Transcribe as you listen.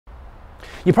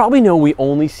You probably know we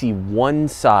only see one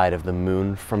side of the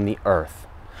moon from the Earth,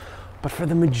 but for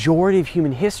the majority of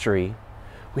human history,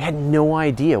 we had no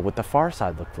idea what the far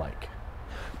side looked like.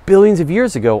 Billions of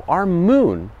years ago, our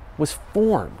moon was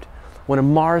formed when a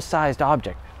Mars-sized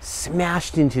object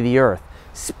smashed into the Earth,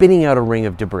 spinning out a ring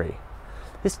of debris.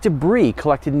 This debris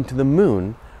collected into the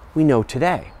moon we know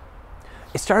today.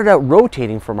 It started out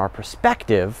rotating from our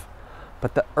perspective,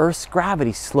 but the Earth's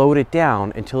gravity slowed it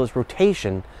down until its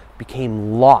rotation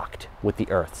became locked with the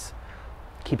Earth's,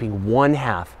 keeping one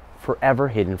half forever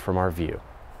hidden from our view.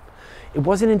 It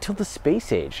wasn't until the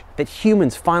space age that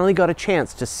humans finally got a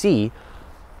chance to see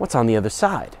what's on the other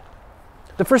side.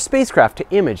 The first spacecraft to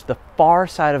image the far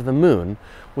side of the moon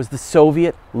was the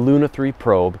Soviet Luna 3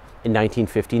 probe in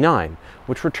 1959,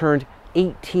 which returned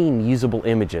 18 usable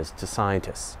images to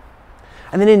scientists.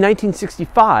 And then in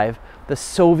 1965, the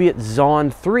Soviet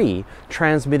Zond 3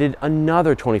 transmitted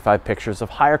another 25 pictures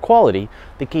of higher quality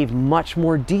that gave much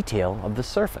more detail of the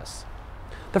surface.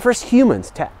 The first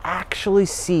humans to actually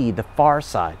see the far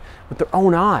side with their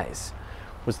own eyes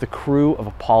was the crew of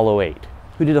Apollo 8,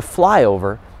 who did a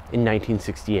flyover in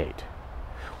 1968.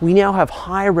 We now have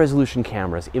high-resolution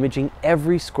cameras imaging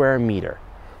every square meter,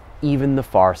 even the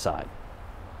far side.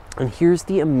 And here's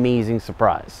the amazing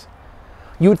surprise.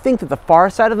 You would think that the far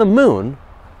side of the moon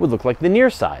would look like the near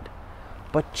side,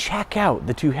 but check out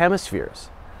the two hemispheres.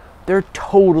 They're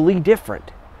totally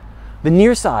different. The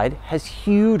near side has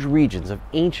huge regions of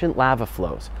ancient lava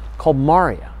flows called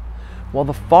maria, while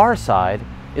the far side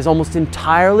is almost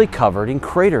entirely covered in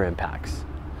crater impacts.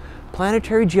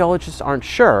 Planetary geologists aren't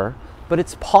sure, but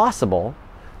it's possible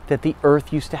that the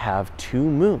Earth used to have two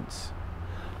moons.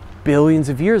 Billions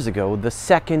of years ago, the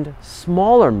second,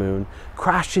 smaller moon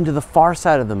crashed into the far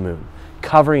side of the moon,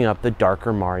 covering up the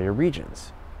darker maria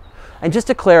regions. And just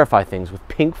to clarify things with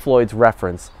Pink Floyd's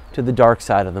reference to the dark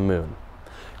side of the moon,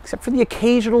 except for the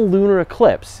occasional lunar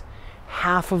eclipse,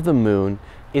 half of the moon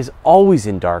is always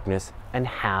in darkness and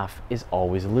half is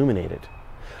always illuminated.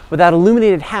 But that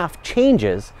illuminated half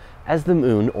changes as the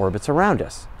moon orbits around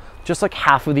us, just like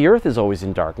half of the Earth is always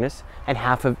in darkness and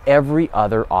half of every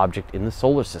other object in the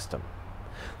solar system.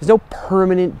 There's no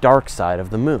permanent dark side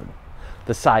of the moon.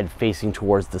 The side facing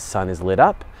towards the sun is lit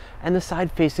up, and the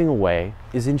side facing away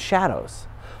is in shadows.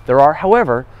 There are,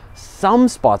 however, some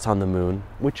spots on the moon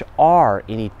which are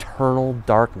in eternal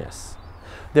darkness.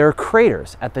 There are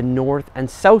craters at the north and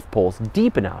south poles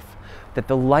deep enough that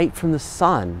the light from the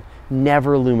sun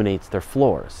never illuminates their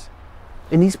floors.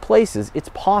 In these places, it's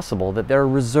possible that there are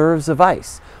reserves of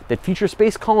ice that future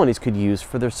space colonies could use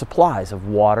for their supplies of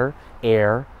water,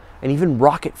 air, and even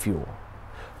rocket fuel.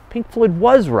 Pink Floyd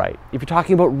was right if you're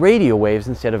talking about radio waves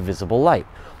instead of visible light.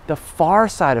 The far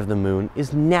side of the moon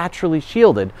is naturally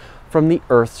shielded from the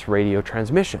Earth's radio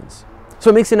transmissions, so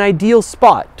it makes an ideal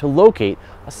spot to locate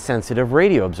a sensitive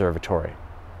radio observatory.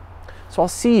 So I'll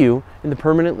see you in the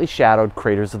permanently shadowed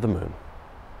craters of the moon.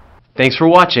 Thanks for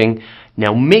watching.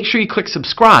 Now make sure you click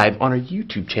subscribe on our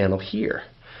YouTube channel here.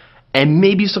 And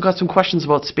maybe you still got some questions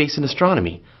about space and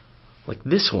astronomy, like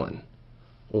this one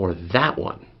or that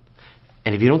one.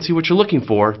 And if you don't see what you're looking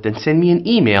for, then send me an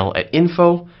email at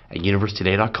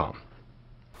info@universetoday.com.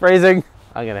 Phrasing.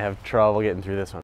 I'm going to have trouble getting through this one.